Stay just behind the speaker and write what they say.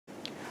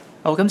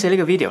好，今次呢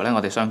個 video 咧，我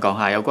哋想講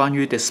下有關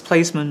於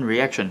displacement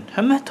reaction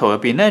喺 metal 入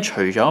邊咧，除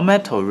咗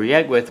metal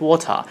react with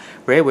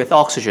water、react with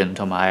oxygen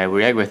同埋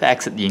react with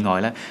acid 以外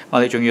咧，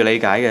我哋仲要理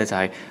解嘅就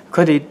係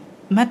佢哋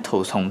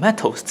metal 同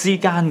metal 之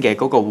間嘅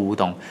嗰個互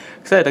動，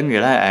即係等於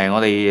咧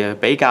我哋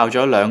比較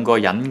咗兩個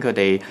人佢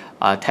哋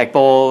踢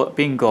波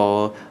邊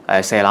個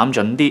射籃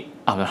準啲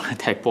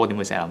踢波點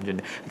會射籃準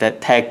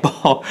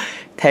啲？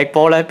踢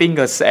波咧邊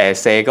個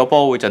射個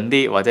波會準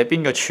啲，或者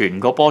邊個傳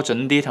個波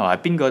準啲，同埋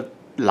邊個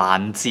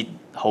攔截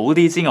好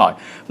啲之外，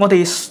我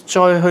哋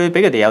再去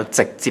俾佢哋有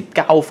直接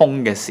交鋒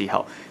嘅時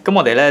候，咁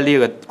我哋咧呢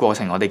個過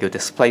程我哋叫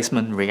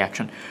displacement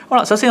reaction。好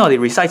啦，首先我哋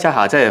recite 一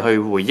下，即係去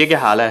回憶一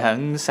下咧，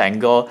喺成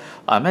個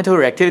metal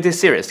reactivity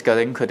series 究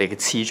竟佢哋嘅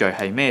次序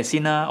係咩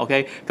先啦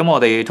 ？OK， 咁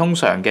我哋通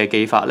常嘅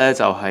記法咧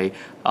就係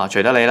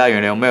隨得你啦，用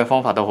你用咩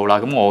方法都好啦。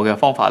咁我嘅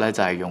方法咧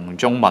就係用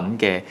中文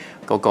嘅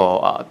嗰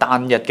個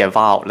單一嘅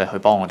vowel 咧去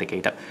幫我哋記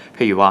得，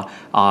譬如話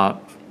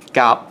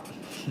甲、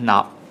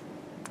鈉、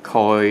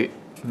鈣、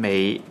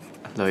鎂、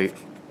鋁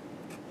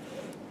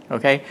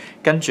 ，OK，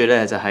 跟住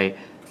咧就係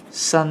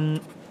砷、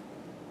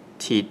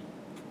鐵、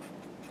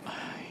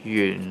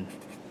鉛、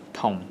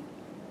銅，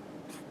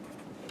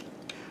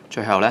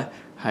最後咧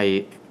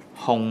係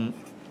汞、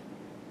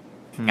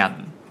銀、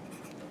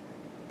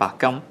白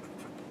金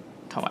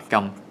同埋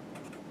金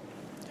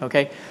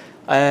 ，OK。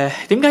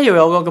點解要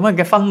有個咁樣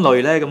嘅分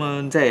類咧？咁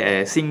樣即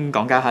係先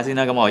講解下先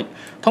啦。咁我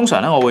通常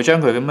咧，我會將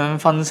佢咁樣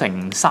分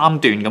成3段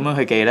咁樣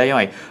去記咧，因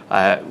為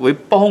會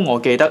幫我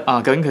記得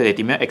究竟佢哋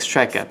點樣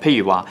extract 嘅。譬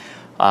如話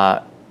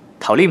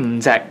頭呢5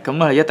隻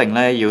咁一定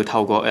咧要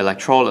透過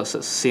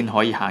electrolysis 先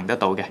可以行得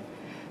到嘅。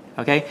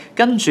OK，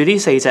 跟住呢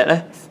4隻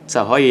咧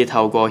就可以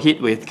透過 heat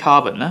with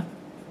carbon 啦，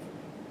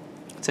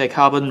即係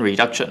carbon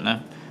reduction 啦。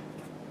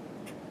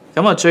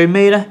咁最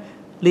尾咧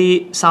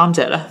呢3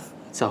隻咧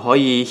就可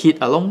以 heat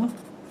alone 啦。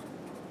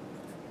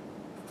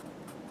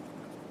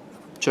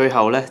最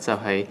後咧就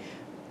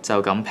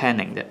咁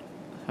panning 啫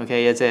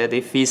 ，OK， 即係一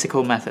啲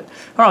physical method。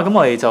好啦，咁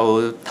我哋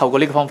就透過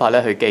呢個方法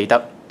咧去記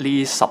得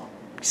呢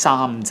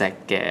13隻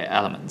嘅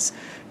elements。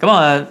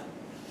咁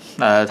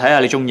睇下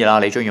你中意啦，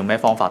你中意用咩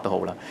方法都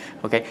好啦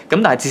 ，OK。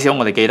咁但係至少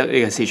我哋記得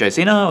呢個次序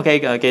先啦 ，OK，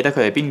 記得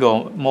佢係邊個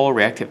more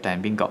reactive 定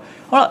係邊個。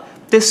好啦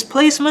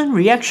 ，displacement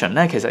reaction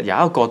咧其實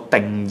有一個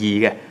定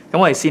義嘅，咁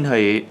我哋先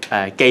去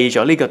記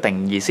咗呢個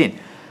定義先。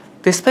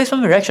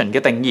displacement reaction 嘅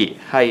定義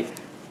係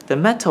the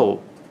metal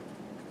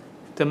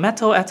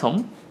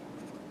atom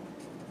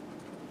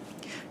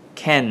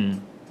can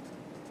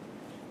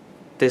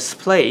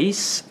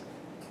displace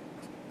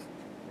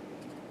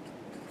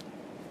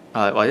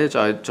或者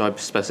再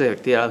specific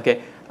啲啦 ，OK，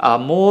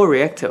 more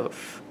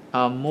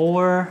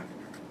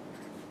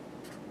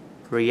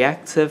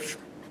reactive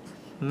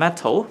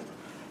metal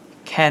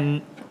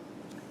can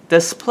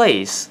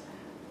displace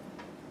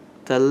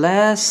the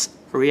less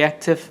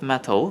reactive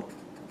metal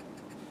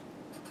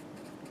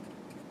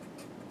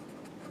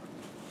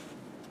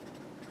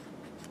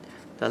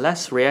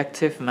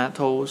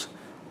metals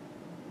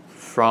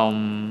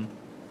from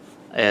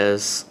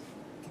its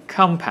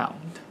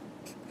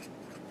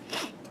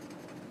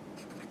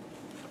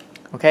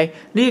compound。OK，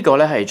 呢個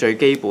咧係最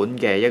基本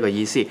嘅一個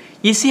意思。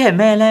意思係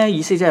咩咧？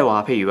意思即係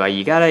話，譬如話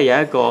而家咧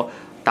有一個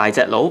大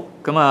隻佬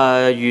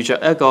咁遇着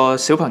一個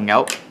小朋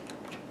友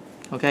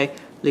 ，OK，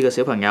 呢個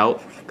小朋友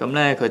咁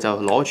咧佢就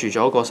攞住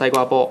咗個西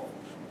瓜波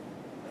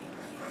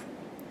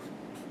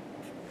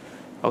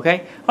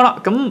 ，OK， 好啦，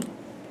咁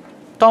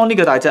當呢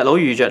個大隻佬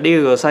遇着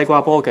呢個西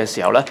瓜波嘅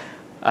時候咧，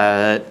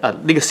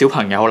呢個小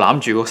朋友攬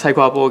住個西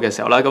瓜波嘅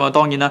時候啦，咁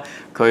當然啦，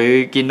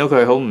佢見到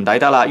佢好唔抵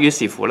得啦，於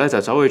是乎咧就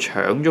走去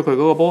搶咗佢嗰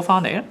個波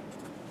翻嚟啦。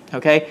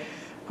OK，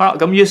 好啦，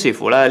咁於是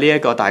乎咧呢一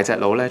個大隻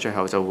佬咧最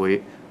後就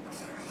會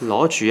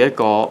攞住一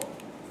個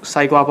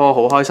西瓜波，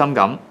好開心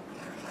咁。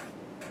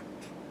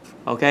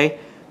OK，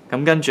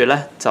 咁跟住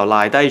咧就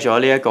賴低咗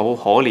呢一個好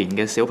可憐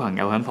嘅小朋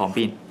友喺旁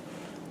邊。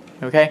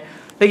OK。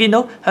你見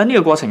到喺呢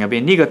個過程入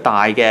邊，呢個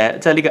大嘅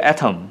即係呢個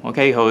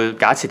atom，OK， 佢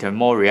假設佢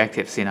more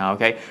reactive 先啦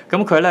 ，OK，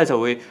 咁佢咧就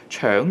會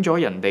搶咗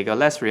人哋嘅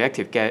less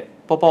reactive 嘅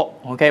波波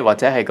 ，OK， 或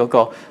者係嗰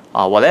個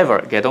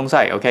whatever 嘅東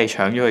西 ，OK，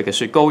 搶咗佢嘅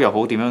雪糕又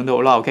好點樣都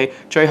好啦 ，OK，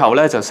 最後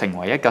咧就成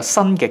為一個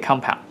新嘅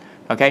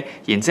compound，OK，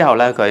 然之後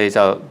咧佢哋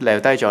就留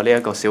低咗呢一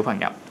個小朋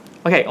友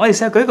 ，OK， 我哋試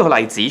下舉一個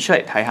例子出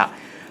嚟睇下，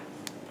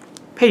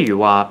譬如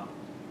話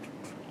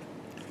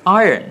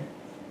iron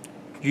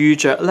遇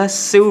着咧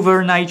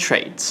silver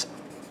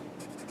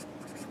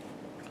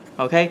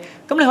nitrate。OK，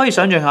 咁你可以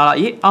想象下啦，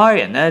咦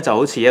 ，iron 咧就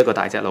好似一個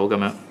大隻佬咁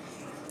樣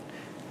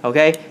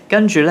 ，OK，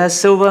 跟住咧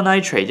silver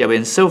nitrate 入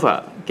邊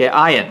silver 嘅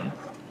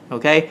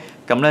iron，OK，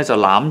 咁咧就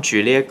攬住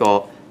呢一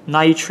個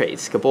nitrate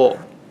嘅波。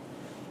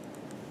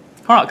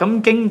好啦，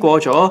咁經過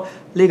咗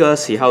呢個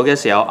時候嘅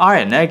時候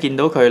 ，iron 咧見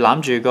到佢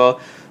攬住個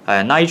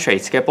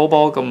nitrate 嘅波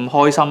波咁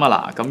開心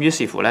啊嗱，咁於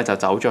是乎咧就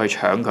走咗去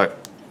搶佢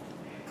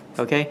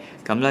 ，OK，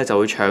 咁咧就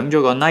會搶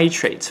咗個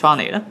nitrate 翻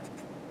嚟啦。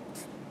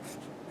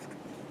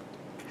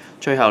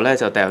最後咧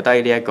就掉低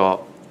呢一個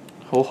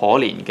好可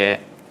憐嘅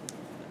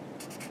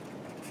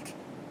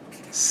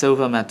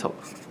silver metal，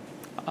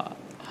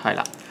係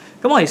啦。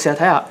咁我哋試下睇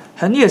下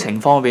喺呢個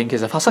情況入邊，其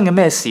實發生緊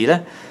咩事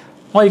咧？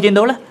我哋見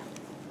到咧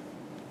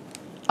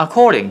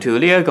 ，according to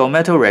呢一個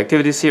metal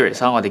reactivity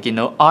series 我哋見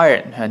到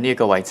iron 喺呢一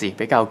個位置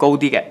比較高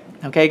啲嘅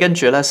 ，OK， 跟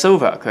住咧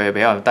silver 佢係比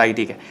較低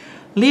啲嘅。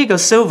呢個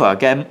silver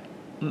嘅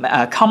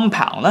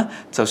compound 咧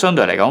就相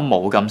對嚟講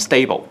冇咁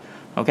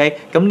stable，OK，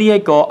 咁呢一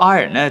個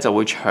iron 咧就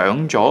會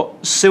搶咗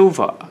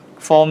silver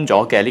form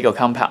咗嘅呢個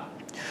compound，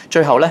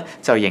 最後咧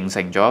就形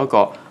成咗一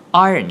個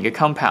iron 嘅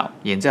compound，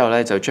 然之後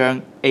咧就將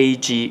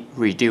Ag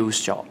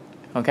reduce 咗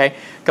 ，OK，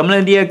 咁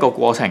咧呢一個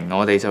過程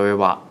我哋就會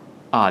話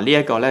呢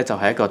一個咧就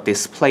係一個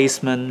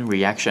displacement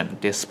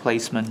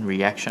reaction，displacement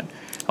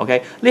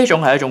reaction，OK， 呢一種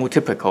係一種好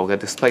typical 嘅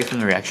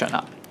displacement reaction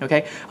啦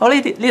 ，OK， 好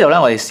呢度咧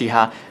我哋試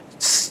下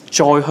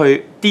再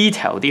去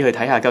detail 啲去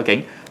睇下究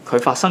竟佢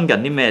發生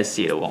緊啲咩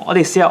事咯。我哋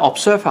試下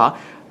observe 下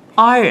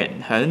iron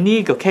喺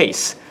呢個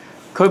case，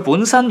 佢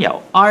本身由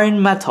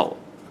iron metal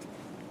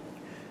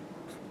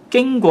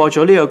經過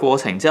咗呢個過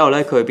程之後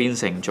咧，佢變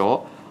成咗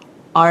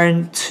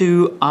iron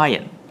to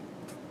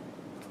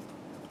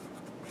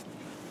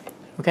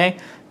iron。OK，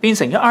 變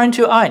成咗 iron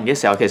to iron 嘅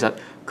時候，其實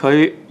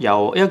佢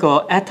由一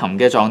個 atom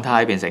嘅狀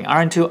態變成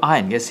iron to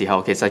iron 嘅時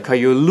候，其實佢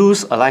要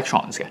lose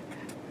electrons 嘅。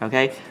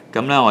OK，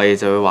 咁咧我哋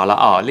就會話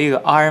啦，呢個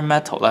iron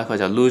metal 咧佢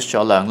就 lose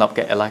咗2粒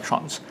嘅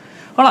electrons。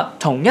好啦，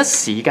同一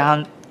時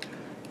間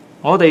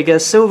我哋嘅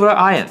silver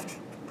iron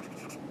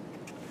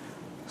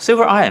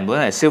本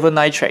嚟係 silver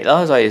nitrate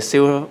啦，所以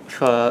silver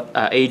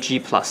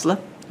Ag plus 啦。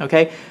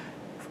OK，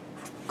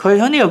 佢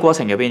喺呢個過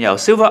程入邊由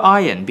silver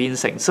iron 變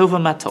成 silver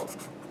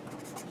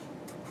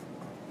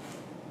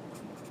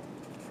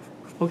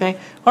metal。OK，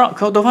 好啦，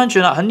佢倒翻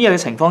轉啦，喺呢個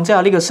情況之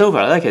下，呢個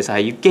silver 咧其實係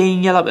要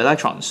gain 1粒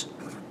electrons。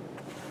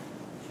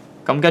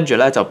咁跟住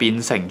咧就變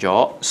成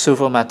咗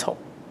silver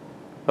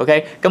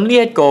metal。OK， 咁呢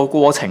一個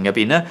過程入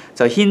邊咧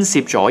就牽涉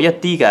咗一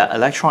啲嘅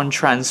electron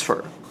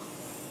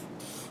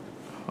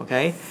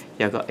transfer。OK，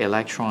 有個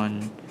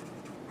electron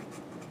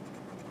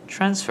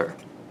transfer。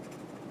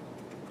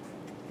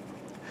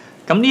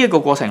咁呢一個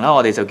過程咧，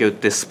我哋就叫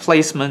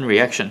displacement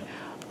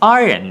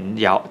reaction。iron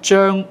由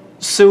將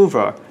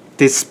silver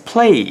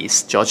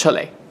displace 咗出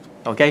嚟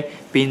 ，OK，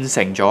 變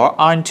成咗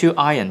iron to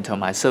iron 同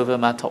埋 silver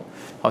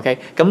metal。OK，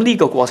 咁呢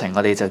個過程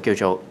我哋就叫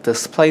做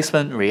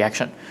displacement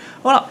reaction。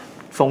好啦，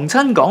逢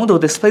親講到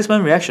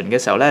displacement reaction 嘅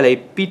時候咧，你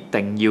必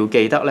定要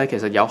記得咧，其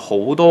實有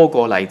好多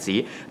個例子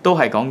都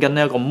係講緊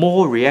一個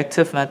more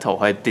reactive metal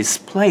去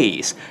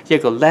displace 一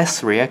個 less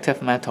reactive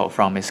metal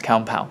from its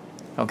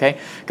compound。OK，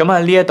 咁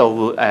呢一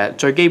度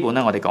最基本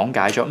咧，我哋講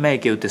解咗咩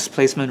叫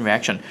displacement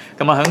reaction。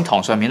咁喺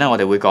堂上面咧，我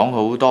哋會講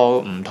好多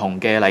唔同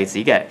嘅例子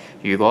嘅。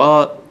如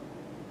果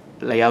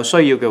你有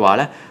需要嘅話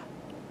咧，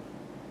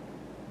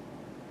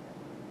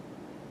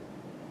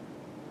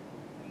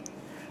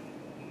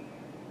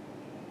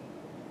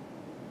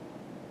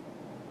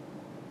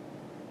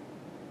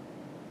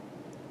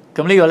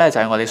咁呢個咧就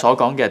係我哋所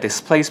講嘅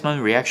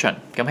displacement reaction。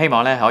咁希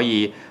望咧可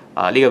以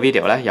呢個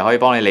video咧又可以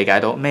幫你理解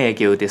到咩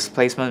叫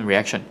displacement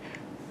reaction。